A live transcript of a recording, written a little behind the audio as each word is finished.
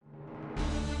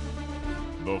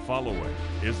The following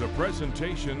is a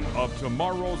presentation of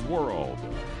Tomorrow's World.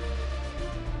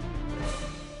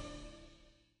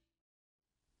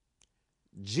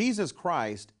 Jesus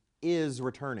Christ is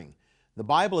returning. The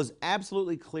Bible is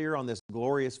absolutely clear on this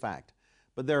glorious fact,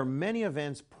 but there are many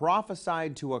events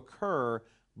prophesied to occur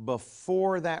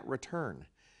before that return.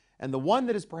 And the one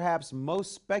that is perhaps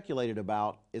most speculated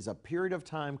about is a period of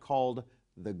time called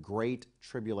the Great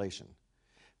Tribulation.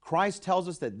 Christ tells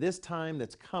us that this time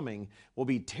that's coming will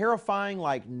be terrifying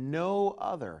like no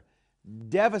other,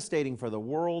 devastating for the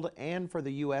world and for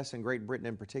the U.S. and Great Britain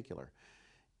in particular.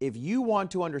 If you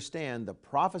want to understand the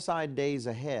prophesied days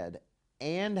ahead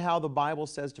and how the Bible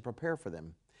says to prepare for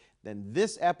them, then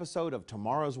this episode of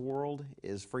Tomorrow's World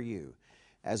is for you.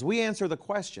 As we answer the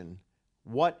question,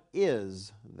 what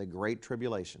is the Great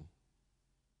Tribulation?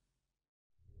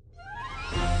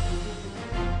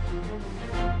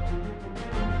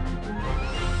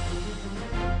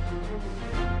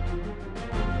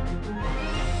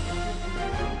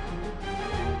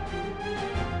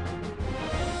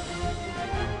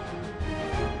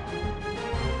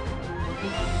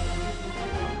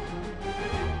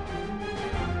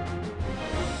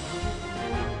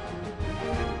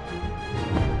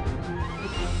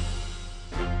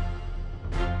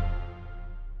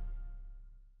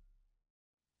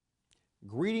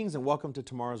 Greetings and welcome to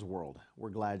Tomorrow's World. We're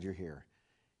glad you're here.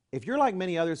 If you're like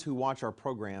many others who watch our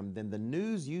program, then the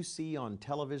news you see on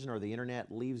television or the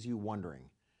internet leaves you wondering,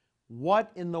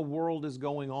 what in the world is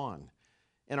going on?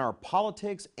 In our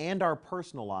politics and our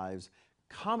personal lives,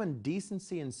 common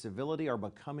decency and civility are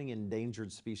becoming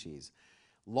endangered species.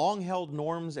 Long-held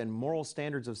norms and moral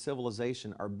standards of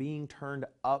civilization are being turned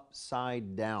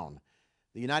upside down.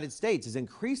 The United States is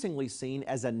increasingly seen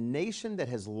as a nation that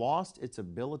has lost its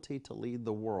ability to lead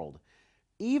the world.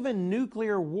 Even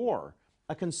nuclear war,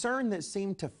 a concern that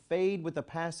seemed to fade with the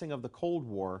passing of the Cold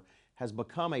War, has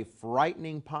become a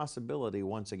frightening possibility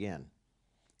once again.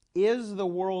 Is the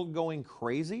world going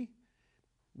crazy?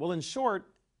 Well, in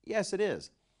short, yes it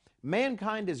is.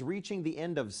 Mankind is reaching the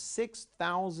end of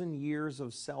 6,000 years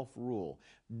of self-rule,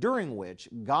 during which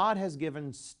God has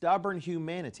given stubborn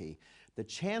humanity the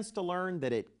chance to learn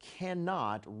that it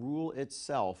cannot rule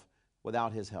itself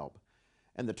without His help.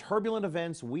 And the turbulent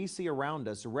events we see around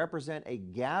us represent a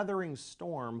gathering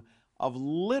storm of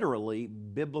literally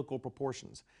biblical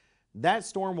proportions. That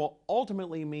storm will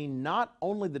ultimately mean not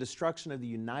only the destruction of the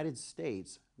United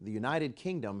States, the United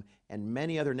Kingdom, and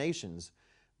many other nations,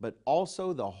 but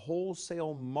also the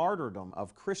wholesale martyrdom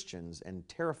of Christians and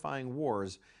terrifying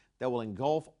wars that will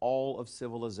engulf all of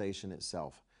civilization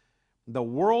itself. The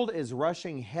world is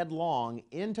rushing headlong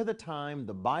into the time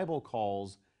the Bible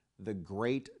calls the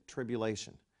Great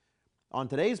Tribulation. On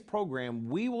today's program,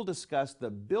 we will discuss the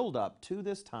build-up to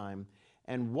this time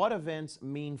and what events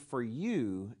mean for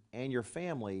you and your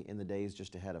family in the days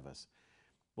just ahead of us.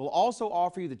 We'll also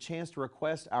offer you the chance to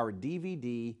request our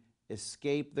DVD,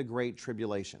 Escape the Great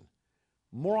Tribulation.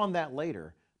 More on that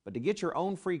later, but to get your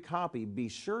own free copy, be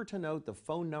sure to note the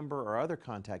phone number or other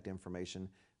contact information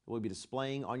we'll be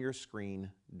displaying on your screen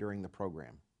during the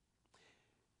program.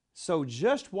 So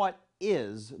just what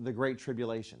is the Great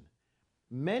Tribulation?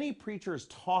 Many preachers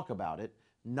talk about it,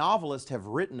 novelists have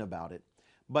written about it,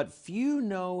 but few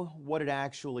know what it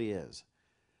actually is.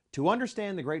 To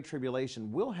understand the Great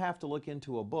Tribulation, we'll have to look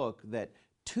into a book that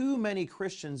too many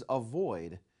Christians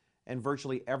avoid and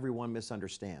virtually everyone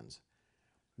misunderstands.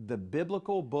 The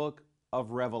biblical book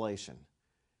of Revelation.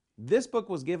 This book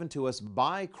was given to us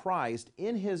by Christ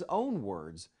in His own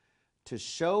words to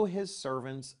show His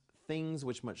servants things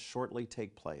which must shortly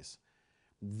take place.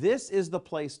 This is the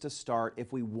place to start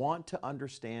if we want to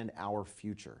understand our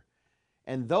future.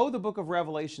 And though the book of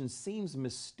Revelation seems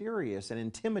mysterious and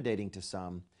intimidating to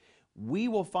some, we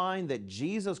will find that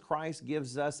Jesus Christ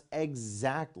gives us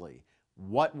exactly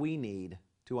what we need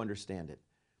to understand it.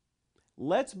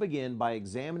 Let's begin by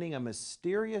examining a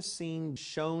mysterious scene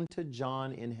shown to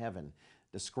John in heaven,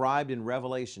 described in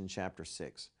Revelation chapter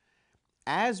 6.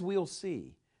 As we'll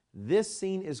see, this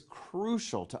scene is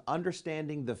crucial to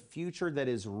understanding the future that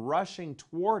is rushing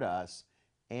toward us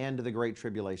and the Great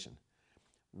Tribulation.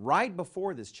 Right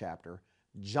before this chapter,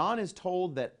 John is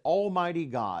told that Almighty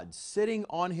God, sitting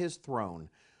on His throne,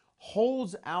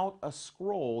 holds out a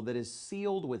scroll that is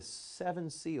sealed with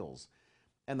 7 seals.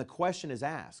 And the question is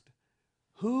asked,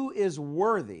 who is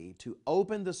worthy to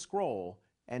open the scroll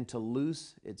and to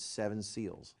loose its 7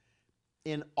 seals?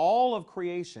 In all of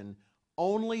creation,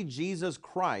 only Jesus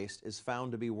Christ is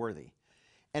found to be worthy.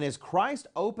 And as Christ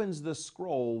opens the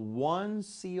scroll one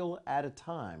seal at a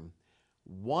time,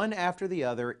 one after the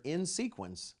other in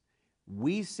sequence,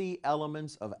 we see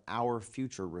elements of our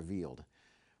future revealed.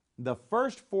 The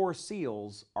first four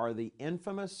seals are the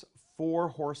infamous four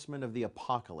horsemen of the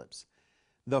apocalypse.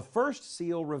 The first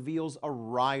seal reveals a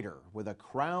rider with a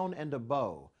crown and a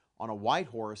bow on a white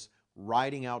horse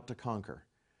riding out to conquer.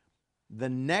 The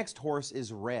next horse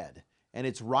is red, and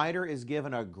its rider is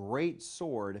given a great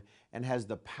sword and has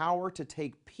the power to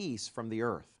take peace from the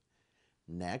earth.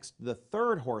 Next, the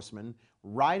third horseman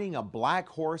riding a black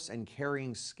horse and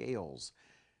carrying scales.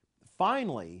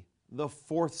 Finally, the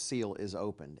fourth seal is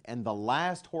opened, and the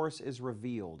last horse is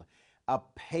revealed, a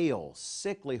pale,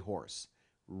 sickly horse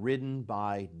ridden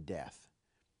by death.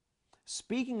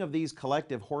 Speaking of these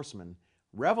collective horsemen,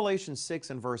 Revelation 6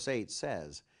 and verse 8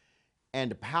 says,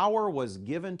 "And power was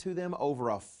given to them over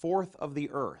a fourth of the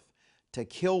earth, to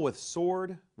kill with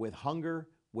sword, with hunger,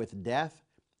 with death,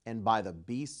 and by the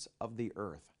beasts of the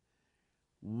earth."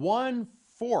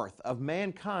 1/4 of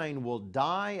mankind will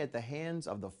die at the hands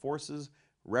of the forces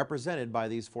represented by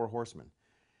these four horsemen.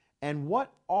 And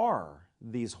what are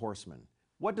these horsemen?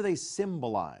 What do they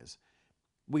symbolize?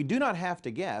 We do not have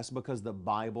to guess because the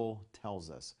Bible tells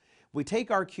us. We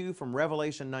take our cue from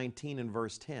Revelation 19 and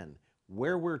verse 10,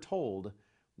 where we're told,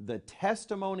 "The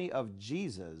testimony of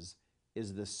Jesus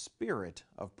is the spirit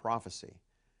of prophecy."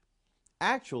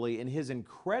 Actually, in his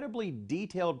incredibly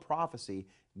detailed prophecy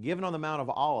given on the Mount of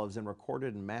Olives and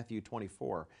recorded in Matthew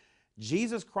 24,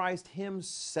 Jesus Christ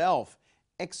himself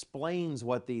explains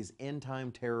what these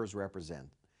end-time terrors represent.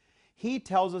 He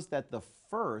tells us that the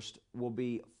first will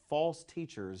be false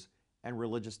teachers and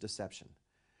religious deception.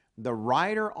 The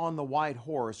rider on the white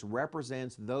horse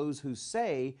represents those who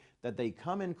say that they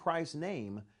come in Christ's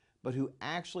name, but who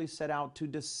actually set out to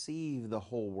deceive the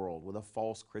whole world with a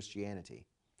false Christianity.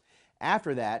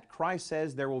 After that, Christ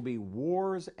says there will be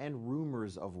wars and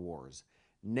rumors of wars.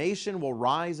 Nation will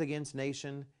rise against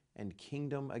nation and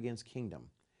kingdom against kingdom.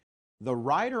 The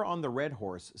rider on the red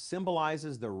horse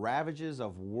symbolizes the ravages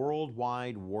of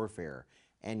worldwide warfare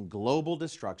and global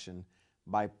destruction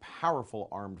by powerful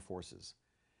armed forces.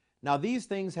 Now, these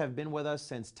things have been with us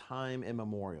since time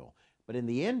immemorial, but in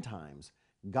the end times,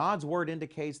 God's Word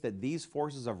indicates that these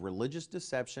forces of religious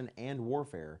deception and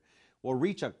warfare will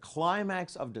reach a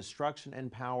climax of destruction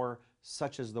and power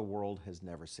such as the world has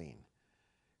never seen.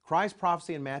 Christ's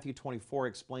prophecy in Matthew 24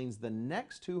 explains the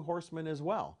next two horsemen as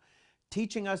well,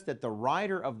 teaching us that the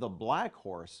rider of the black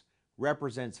horse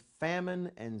represents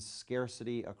famine and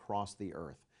scarcity across the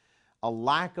earth, a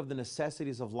lack of the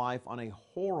necessities of life on a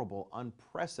horrible,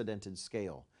 unprecedented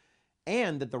scale,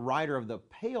 and that the rider of the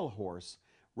pale horse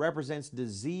represents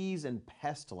disease and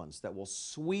pestilence that will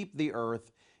sweep the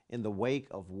earth in the wake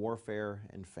of warfare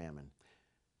and famine.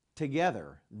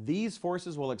 Together, these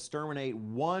forces will exterminate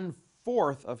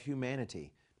 1/4 of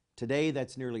humanity. Today,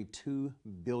 that's nearly 2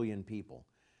 billion people.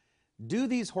 Do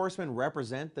these horsemen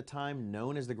represent the time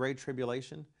known as the Great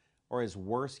Tribulation, or is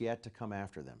worse yet to come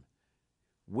after them?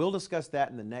 We'll discuss that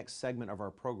in the next segment of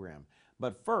our program.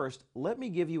 But first, let me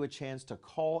give you a chance to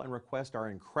call and request our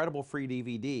incredible free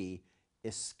DVD,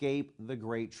 Escape the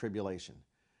Great Tribulation.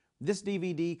 This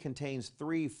DVD contains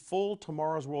 3 full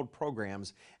Tomorrow's World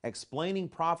programs explaining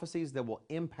prophecies that will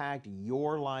impact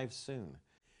your life soon.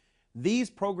 These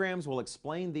programs will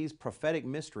explain these prophetic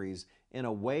mysteries in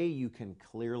a way you can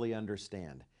clearly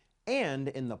understand, and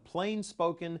in the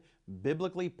plain-spoken,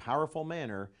 biblically powerful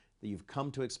manner that you've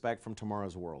come to expect from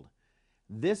Tomorrow's World.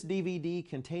 This DVD,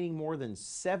 containing more than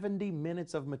 70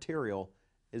 minutes of material,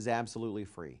 is absolutely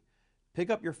free. Pick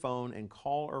up your phone and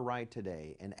call or write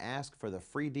today and ask for the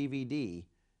free DVD,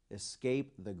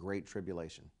 Escape the Great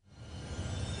Tribulation.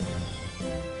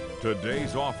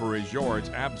 Today's offer is yours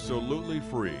absolutely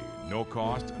free, no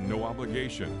cost, no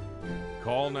obligation.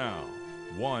 Call now,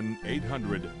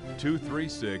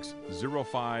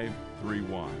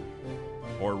 1-800-236-0531.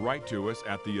 Or write to us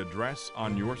at the address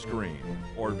on your screen,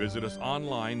 or visit us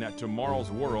online at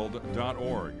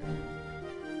tomorrowsworld.org.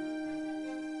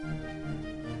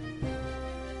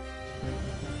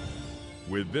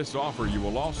 With this offer, you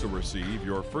will also receive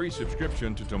your free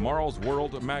subscription to Tomorrow's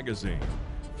World magazine,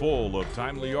 full of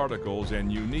timely articles and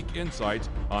unique insights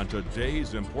on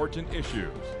today's important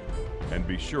issues. And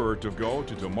be sure to go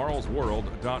to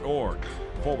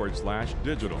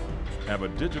tomorrowsworld.org/digital. Have a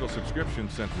digital subscription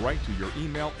sent right to your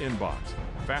email inbox,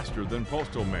 faster than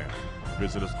postal mail.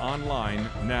 Visit us online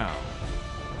now.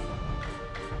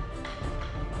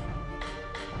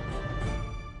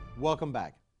 Welcome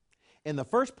back. In the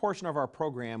first portion of our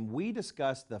program, we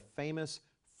discussed the famous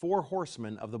 4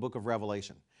 horsemen of the book of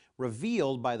Revelation,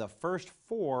 revealed by the first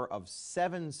 4 of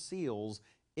 7 seals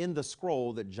in the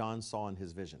scroll that John saw in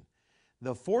his vision.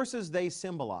 The forces they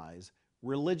symbolize: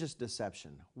 religious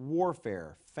deception,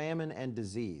 warfare, famine, and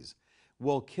disease.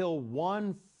 will kill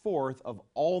 1/4 of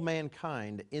all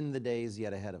mankind in the days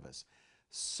yet ahead of us.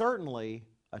 Certainly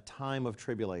a time of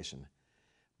tribulation.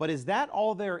 But is that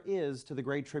all there is to the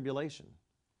Great Tribulation?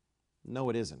 No,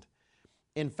 it isn't.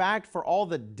 In fact, for all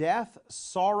the death,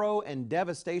 sorrow, and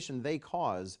devastation they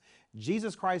cause,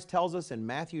 Jesus Christ tells us in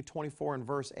Matthew 24 and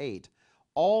verse 8,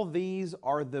 all these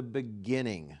are the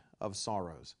beginning of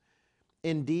sorrows.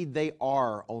 Indeed, they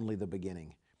are only the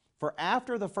beginning. For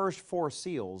after the first 4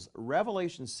 seals,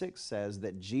 Revelation 6 says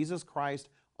that Jesus Christ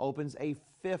opens a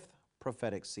 5th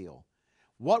prophetic seal.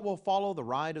 What will follow the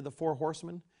ride of the 4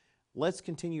 horsemen? Let's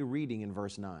continue reading in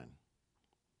verse 9.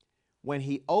 When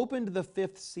he opened the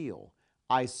 5th seal,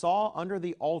 I saw under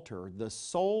the altar the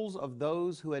souls of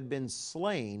those who had been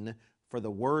slain for the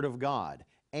word of God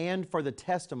and for the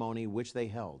testimony which they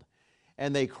held.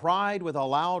 And they cried with a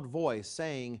loud voice,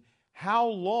 saying, How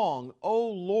long, O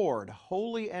Lord,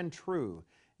 holy and true,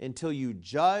 until you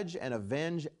judge and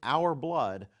avenge our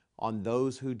blood on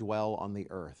those who dwell on the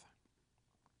earth?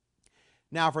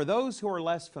 Now, for those who are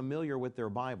less familiar with their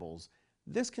Bibles,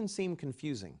 this can seem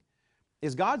confusing.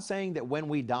 Is God saying that when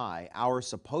we die, our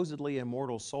supposedly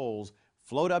immortal souls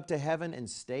float up to heaven and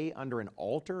stay under an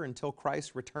altar until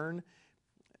Christ's return?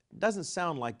 It doesn't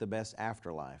sound like the best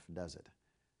afterlife, does it?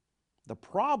 The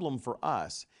problem for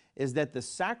us is that the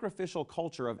sacrificial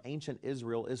culture of ancient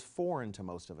Israel is foreign to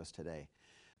most of us today.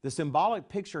 The symbolic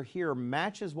picture here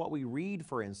matches what we read,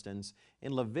 for instance,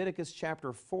 in Leviticus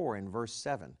chapter 4 and verse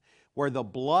 7, where the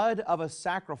blood of a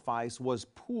sacrifice was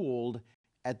pooled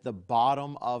at the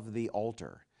bottom of the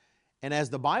altar. And as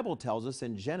the Bible tells us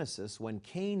in Genesis, when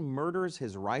Cain murders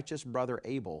his righteous brother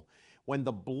Abel, when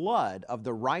the blood of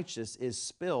the righteous is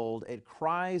spilled, it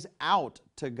cries out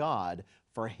to God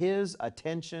for His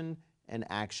attention and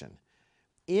action.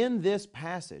 In this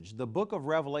passage, the book of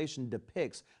Revelation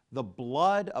depicts the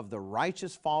blood of the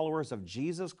righteous followers of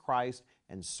Jesus Christ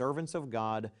and servants of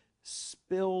God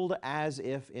spilled as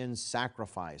if in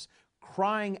sacrifice,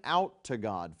 crying out to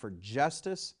God for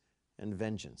justice and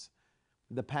vengeance.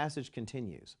 The passage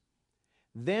continues.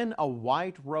 Then a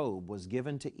white robe was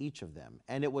given to each of them,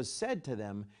 and it was said to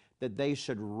them that they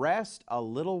should rest a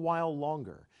little while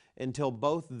longer until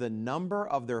both the number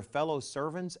of their fellow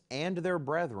servants and their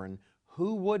brethren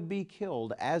who would be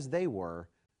killed as they were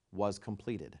was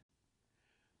completed.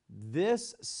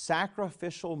 This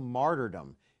sacrificial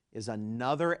martyrdom is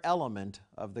another element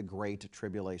of the Great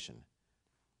Tribulation.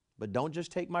 But don't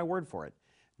just take my word for it.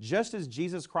 Just as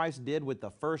Jesus Christ did with the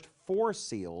first 4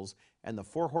 seals and the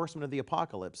 4 horsemen of the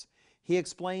apocalypse, He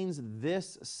explains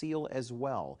this seal as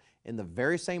well in the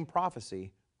very same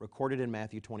prophecy recorded in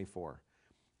Matthew 24.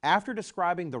 After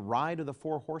describing the ride of the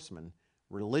 4 horsemen,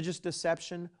 religious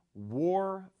deception,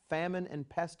 war, famine, and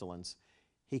pestilence,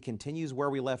 He continues where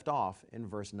we left off in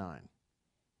verse 9.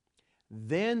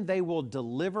 Then they will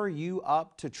deliver you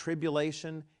up to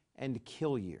tribulation and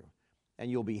kill you, and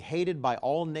you'll be hated by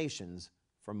all nations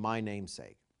for my name's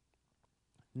sake.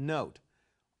 Note,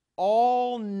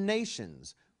 all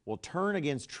nations will turn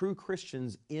against true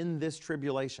Christians in this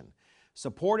tribulation,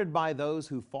 supported by those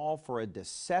who fall for a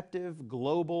deceptive,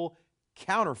 global,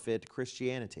 counterfeit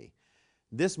Christianity.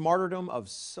 This martyrdom of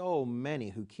so many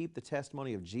who keep the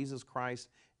testimony of Jesus Christ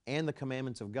and the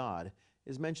commandments of God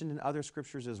is mentioned in other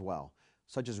scriptures as well,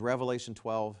 such as Revelation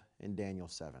 12 and Daniel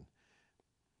 7.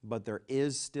 But there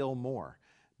is still more,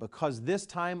 because this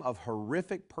time of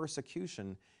horrific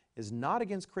persecution is not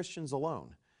against Christians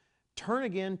alone. Turn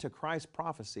again to Christ's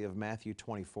prophecy of Matthew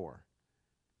 24.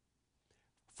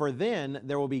 For then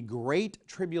there will be great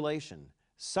tribulation,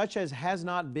 such as has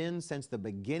not been since the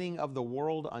beginning of the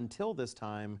world until this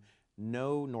time,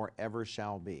 no, nor ever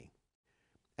shall be.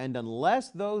 And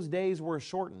unless those days were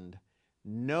shortened,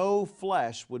 no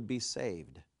flesh would be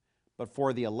saved. But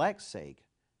for the elect's sake,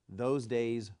 those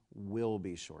days will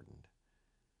be shortened.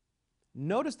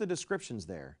 Notice the descriptions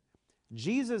there.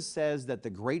 Jesus says that the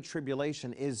Great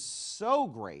Tribulation is so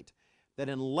great that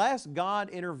unless God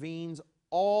intervenes,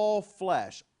 all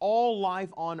flesh, all life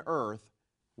on earth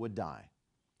would die.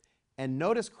 And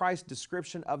notice Christ's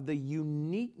description of the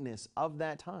uniqueness of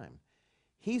that time.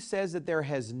 He says that there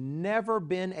has never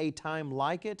been a time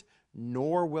like it,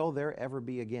 nor will there ever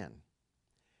be again.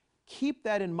 Keep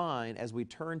that in mind as we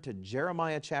turn to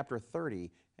Jeremiah chapter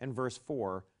 30 and verse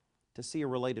 4 to see a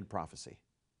related prophecy.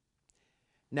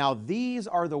 Now these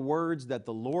are the words that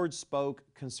the Lord spoke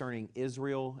concerning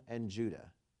Israel and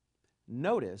Judah.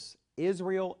 Notice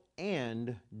Israel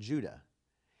and Judah.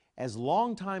 As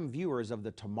longtime viewers of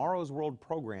the Tomorrow's World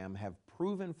program have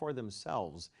proven for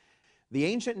themselves, the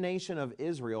ancient nation of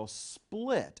Israel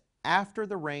split after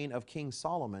the reign of King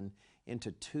Solomon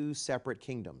into 2 separate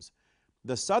kingdoms.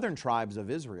 The southern tribes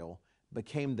of Israel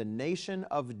became the nation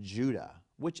of Judah,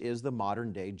 which is the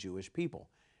modern-day Jewish people.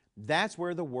 That's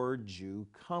where the word Jew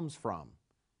comes from,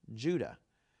 Judah.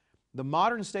 The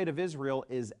modern state of Israel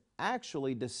is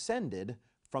actually descended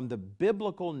from the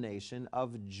biblical nation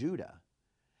of Judah.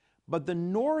 But the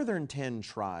northern 10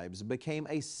 tribes became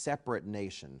a separate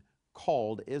nation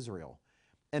called Israel.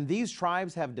 And these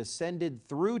tribes have descended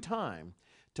through time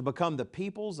to become the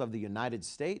peoples of the United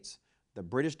States, the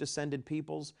British descended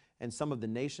peoples, and some of the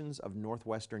nations of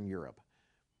northwestern Europe.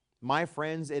 My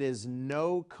friends, it is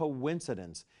no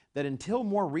coincidence that until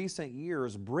more recent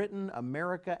years, Britain,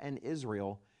 America, and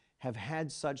Israel have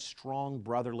had such strong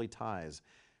brotherly ties.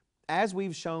 As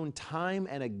we've shown time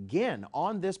and again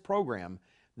on this program,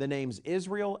 the names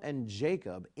Israel and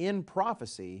Jacob in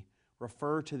prophecy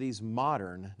refer to these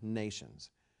modern nations.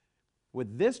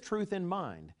 With this truth in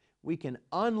mind, we can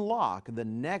unlock the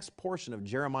next portion of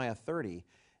Jeremiah 30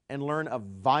 and learn a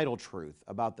vital truth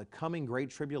about the coming Great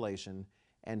Tribulation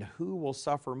and who will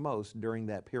suffer most during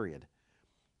that period.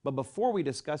 But before we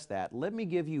discuss that, let me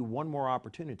give you one more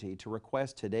opportunity to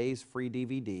request today's free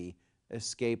DVD,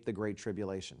 Escape the Great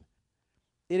Tribulation.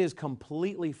 It is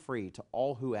completely free to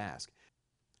all who ask.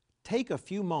 Take a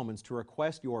few moments to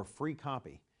request your free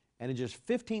copy, and in just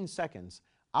 15 seconds,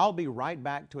 I'll be right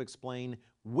back to explain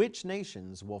which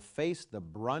nations will face the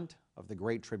brunt of the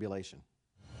Great Tribulation.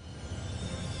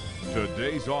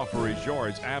 Today's offer is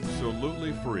yours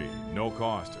absolutely free, no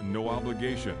cost, no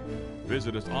obligation.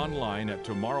 Visit us online at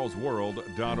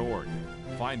tomorrowsworld.org.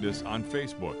 Find us on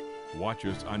Facebook, watch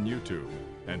us on YouTube,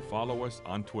 and follow us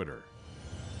on Twitter.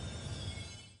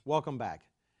 Welcome back.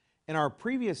 In our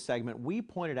previous segment, we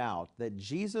pointed out that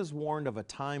Jesus warned of a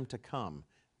time to come,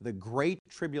 the Great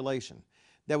Tribulation,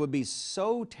 that would be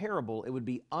so terrible it would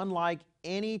be unlike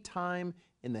any time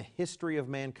in the history of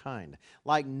mankind,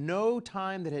 like no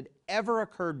time that had ever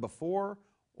occurred before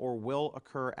or will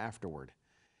occur afterward.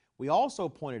 We also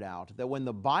pointed out that when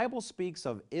the Bible speaks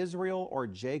of Israel or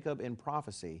Jacob in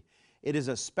prophecy, it is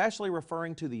especially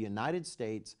referring to the United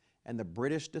States and the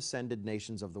British descended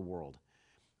nations of the world.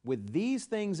 With these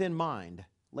things in mind,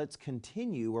 let's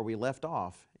continue where we left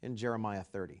off in Jeremiah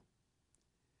 30.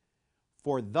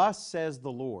 For thus says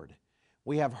the Lord,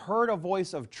 we have heard a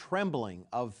voice of trembling,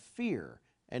 of fear,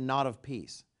 and not of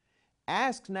peace.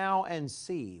 Ask now and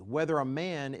see whether a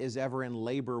man is ever in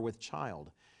labor with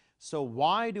child. So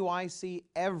why do I see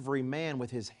every man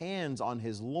with his hands on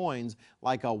his loins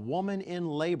like a woman in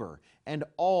labor, and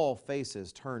all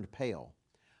faces turned pale?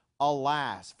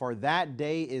 Alas, for that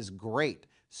day is great,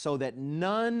 so that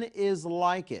none is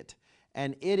like it,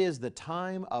 and it is the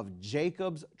time of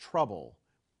Jacob's trouble,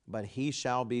 but he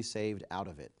shall be saved out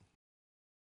of it.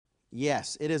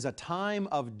 Yes, it is a time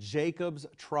of Jacob's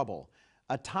trouble,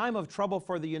 a time of trouble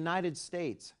for the United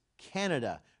States,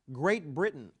 Canada, Great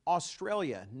Britain,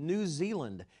 Australia, New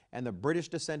Zealand, and the British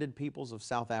descended peoples of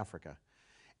South Africa.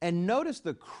 And notice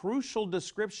the crucial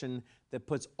description that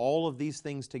puts all of these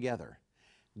things together.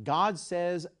 God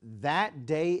says that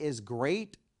day is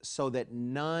great, so that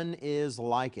none is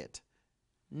like it.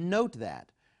 Note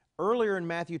that. Earlier in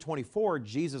Matthew 24,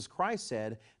 Jesus Christ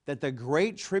said that the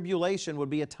Great Tribulation would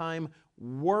be a time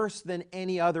worse than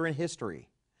any other in history.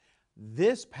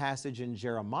 This passage in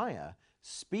Jeremiah,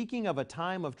 speaking of a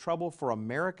time of trouble for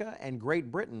America and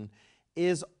Great Britain,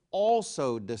 is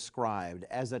also described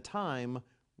as a time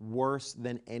worse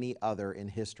than any other in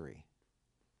history.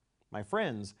 My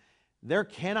friends, there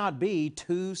cannot be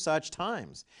two such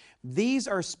times. These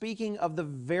are speaking of the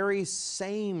very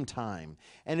same time,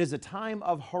 and is a time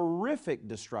of horrific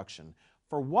destruction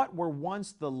for what were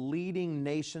once the leading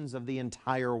nations of the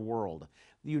entire world,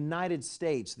 the United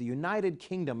States, the United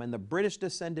Kingdom, and the British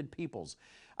descended peoples,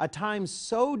 a time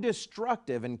so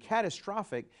destructive and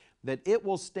catastrophic that it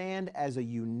will stand as a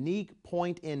unique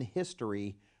point in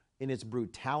history in its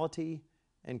brutality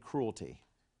and cruelty.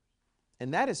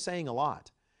 And that is saying a lot.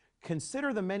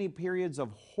 Consider the many periods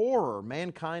of horror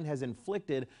mankind has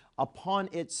inflicted upon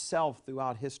itself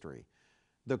throughout history.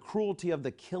 The cruelty of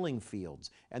the killing fields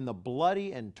and the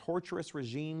bloody and torturous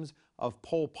regimes of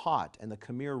Pol Pot and the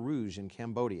Khmer Rouge in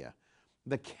Cambodia.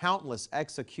 The countless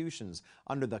executions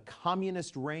under the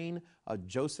communist reign of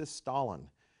Joseph Stalin.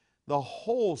 The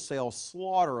wholesale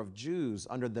slaughter of Jews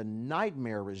under the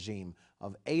nightmare regime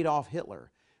of Adolf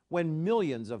Hitler, when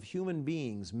millions of human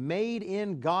beings made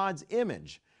in God's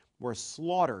image were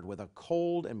slaughtered with a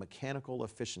cold and mechanical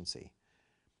efficiency.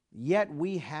 Yet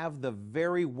we have the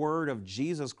very word of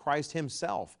Jesus Christ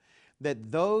Himself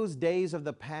that those days of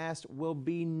the past will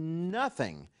be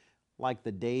nothing like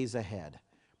the days ahead.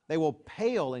 They will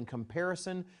pale in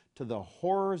comparison to the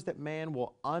horrors that man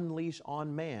will unleash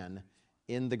on man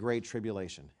in the Great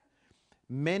Tribulation.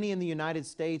 Many in the United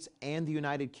States and the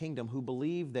United Kingdom who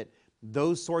believe that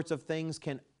those sorts of things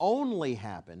can only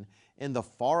happen in the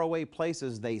faraway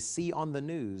places they see on the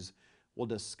news will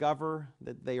discover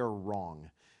that they are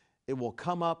wrong. It will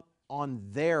come up on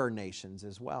their nations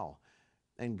as well.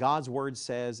 And God's Word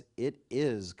says it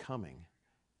is coming,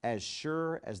 as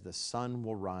sure as the sun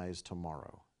will rise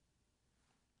tomorrow.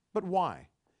 But why?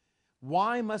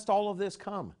 Why must all of this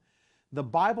come? The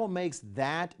Bible makes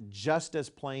that just as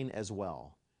plain as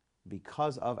well.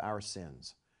 Because of our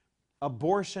sins.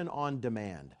 Abortion on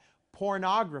demand,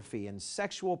 pornography and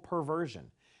sexual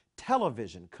perversion,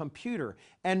 television, computer,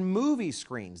 and movie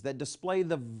screens that display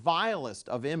the vilest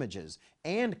of images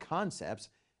and concepts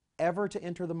ever to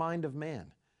enter the mind of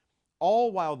man.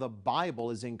 All while the Bible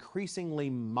is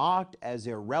increasingly mocked as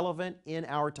irrelevant in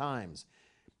our times.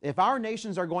 If our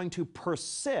nations are going to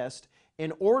persist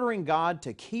in ordering God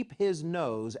to keep His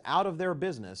nose out of their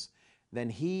business,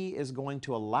 then He is going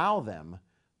to allow them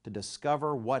to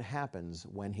discover what happens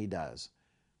when He does.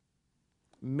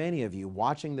 Many of you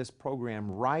watching this program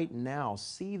right now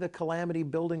see the calamity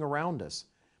building around us.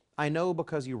 I know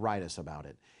because you write us about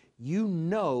it. You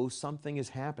know something is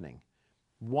happening.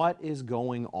 What is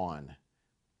going on?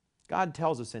 God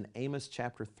tells us in Amos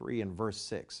chapter 3 and verse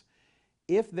 6,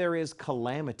 "If there is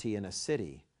calamity in a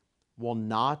city, will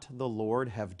not the Lord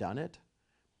have done it?"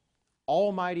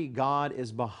 Almighty God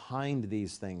is behind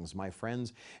these things, my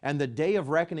friends, and the day of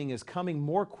reckoning is coming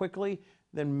more quickly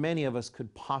than many of us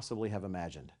could possibly have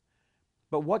imagined.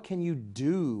 But what can you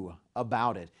do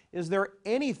about it? Is there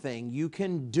anything you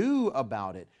can do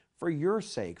about it for your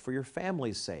sake, for your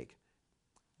family's sake?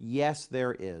 Yes,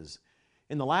 there is.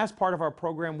 In the last part of our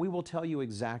program, we will tell you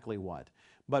exactly what.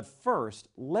 But first,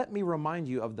 let me remind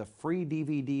you of the free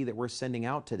DVD that we're sending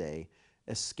out today,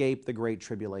 Escape the Great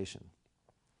Tribulation.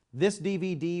 This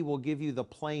DVD will give you the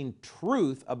plain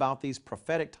truth about these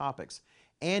prophetic topics,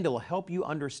 and it will help you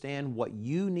understand what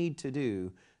you need to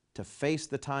do to face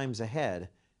the times ahead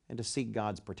and to seek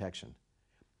God's protection.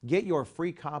 Get your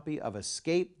free copy of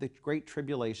Escape the Great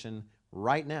Tribulation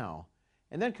right now,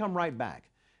 and then come right back.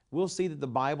 We'll see that the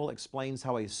Bible explains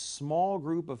how a small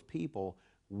group of people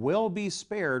will be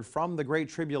spared from the Great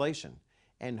Tribulation,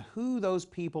 and who those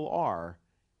people are,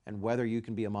 and whether you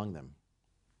can be among them.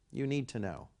 You need to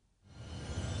know.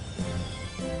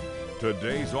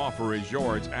 Today's offer is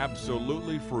yours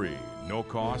absolutely free, no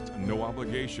cost, no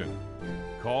obligation.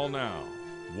 Call now,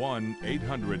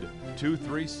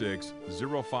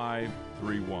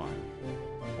 1-800-236-0531.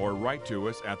 Or write to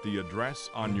us at the address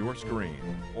on your screen,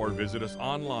 or visit us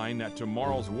online at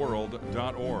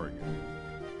tomorrowsworld.org.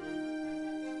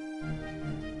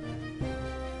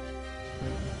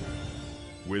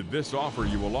 With this offer,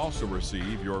 you will also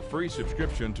receive your free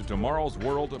subscription to Tomorrow's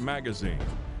World magazine,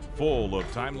 full of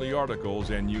timely articles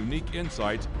and unique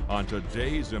insights on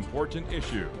today's important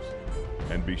issues.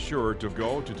 And be sure to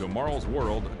go to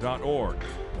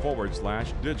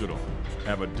tomorrowsworld.org/digital.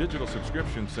 Have a digital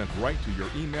subscription sent right to your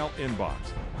email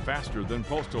inbox, faster than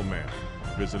postal mail.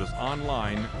 Visit us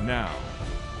online now.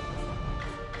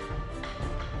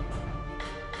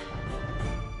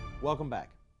 Welcome back.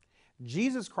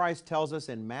 Jesus Christ tells us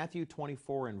in Matthew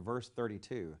 24 and verse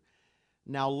 32,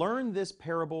 "Now learn this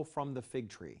parable from the fig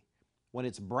tree. When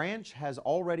its branch has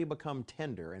already become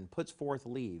tender and puts forth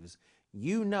leaves,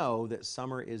 you know that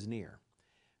summer is near.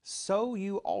 So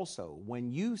you also, when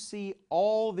you see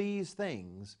all these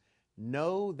things,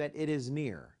 know that it is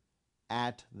near,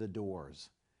 at the doors."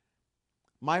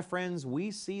 My friends, we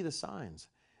see the signs.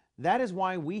 That is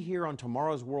why we here on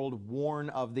Tomorrow's World warn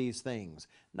of these things,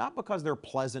 not because they're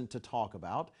pleasant to talk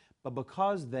about, but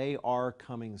because they are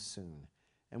coming soon.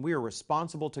 And we are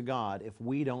responsible to God if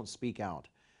we don't speak out.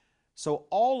 So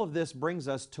all of this brings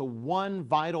us to one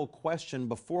vital question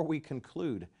before we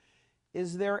conclude.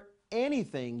 Is there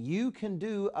anything you can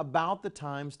do about the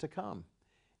times to come?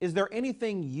 Is there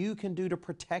anything you can do to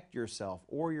protect yourself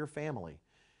or your family?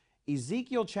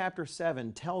 Ezekiel chapter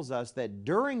 7 tells us that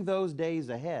during those days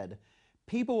ahead,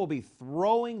 people will be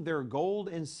throwing their gold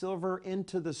and silver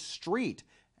into the street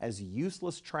as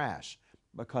useless trash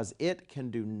because it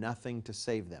can do nothing to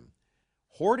save them.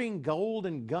 Hoarding gold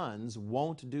and guns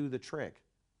won't do the trick.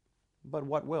 But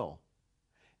what will?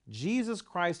 Jesus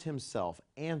Christ Himself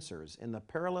answers in the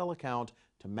parallel account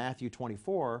to Matthew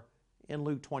 24 in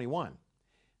Luke 21.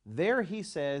 There He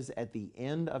says at the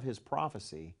end of His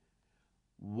prophecy,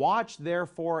 "Watch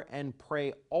therefore and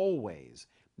pray always,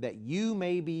 that you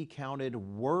may be counted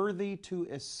worthy to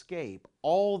escape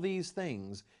all these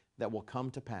things that will come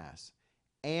to pass,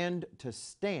 and to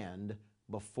stand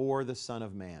before the Son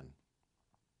of Man."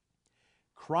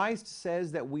 Christ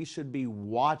says that we should be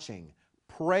watching,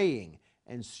 praying,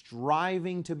 and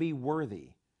striving to be worthy,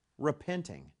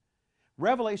 repenting.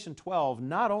 Revelation 12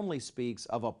 not only speaks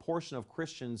of a portion of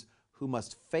Christians who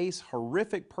must face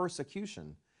horrific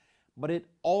persecution, but it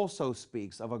also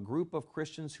speaks of a group of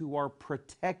Christians who are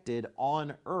protected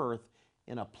on earth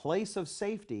in a place of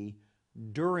safety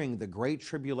during the Great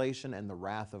Tribulation and the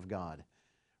wrath of God.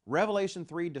 Revelation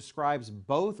 3 describes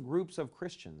both groups of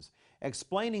Christians,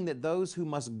 explaining that those who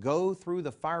must go through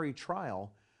the fiery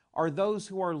trial are those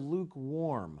who are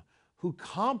lukewarm, who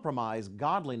compromise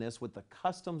godliness with the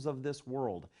customs of this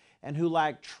world, and who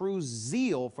lack true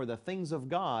zeal for the things of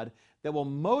God that will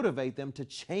motivate them to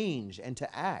change and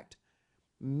to act.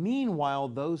 Meanwhile,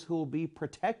 those who will be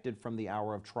protected from the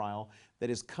hour of trial that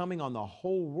is coming on the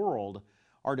whole world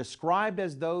are described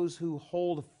as those who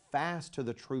hold fast to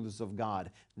the truths of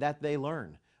God that they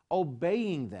learn,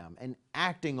 obeying them and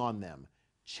acting on them,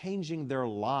 changing their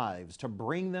lives to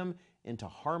bring them into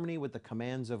harmony with the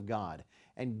commands of God,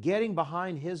 and getting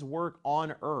behind His work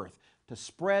on earth to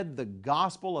spread the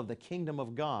gospel of the kingdom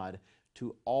of God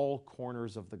to all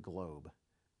corners of the globe.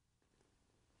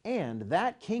 And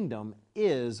that kingdom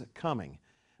is coming.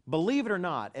 Believe it or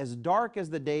not, as dark as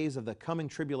the days of the coming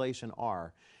tribulation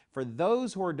are, for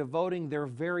those who are devoting their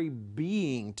very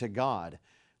being to God,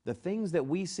 the things that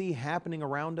we see happening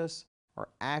around us are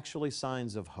actually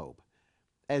signs of hope.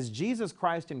 As Jesus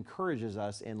Christ encourages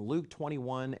us in Luke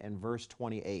 21 and verse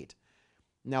 28,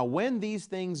 "Now when these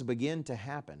things begin to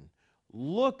happen,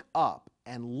 look up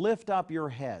and lift up your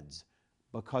heads,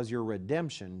 because your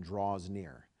redemption draws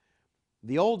near."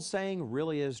 The old saying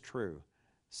really is true.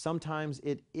 Sometimes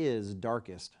it is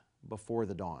darkest before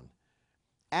the dawn.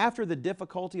 After the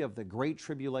difficulty of the Great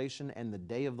Tribulation and the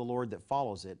day of the Lord that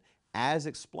follows it, as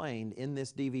explained in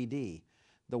this DVD,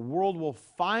 the world will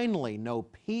finally know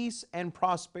peace and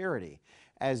prosperity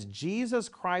as Jesus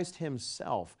Christ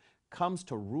Himself comes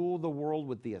to rule the world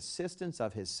with the assistance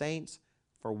of His saints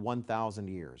for 1,000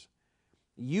 years.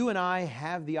 You and I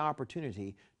have the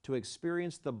opportunity to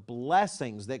experience the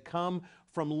blessings that come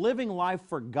from living life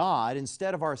for God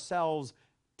instead of ourselves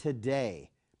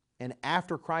today and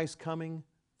after Christ's coming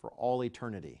for all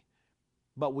eternity.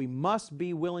 But we must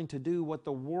be willing to do what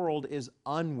the world is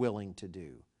unwilling to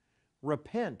do.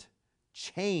 Repent,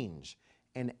 change,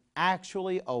 and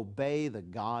actually obey the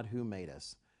God who made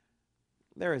us.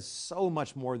 There is so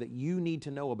much more that you need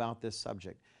to know about this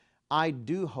subject. I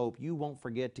do hope you won't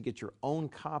forget to get your own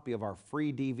copy of our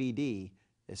free DVD,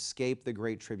 Escape the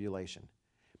Great Tribulation.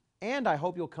 And I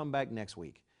hope you'll come back next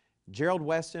week. Gerald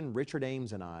Weston, Richard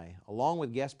Ames, and I, along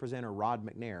with guest presenter Rod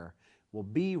McNair, will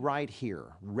be right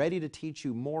here, ready to teach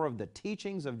you more of the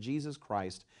teachings of Jesus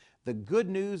Christ, the good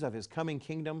news of His coming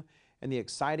kingdom, and the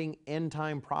exciting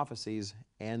end-time prophecies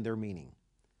and their meaning.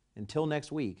 Until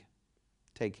next week,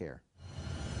 take care.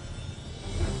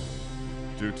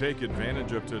 To take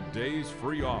advantage of today's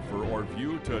free offer or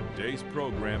view today's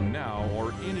program now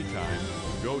or anytime,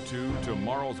 go to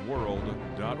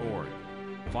tomorrowsworld.org.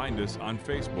 Find us on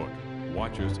Facebook,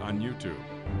 watch us on YouTube,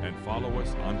 and follow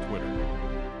us on Twitter.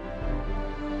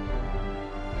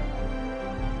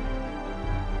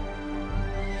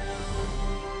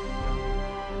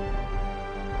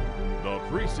 The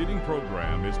preceding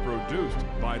program is produced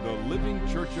by the Living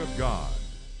Church of God.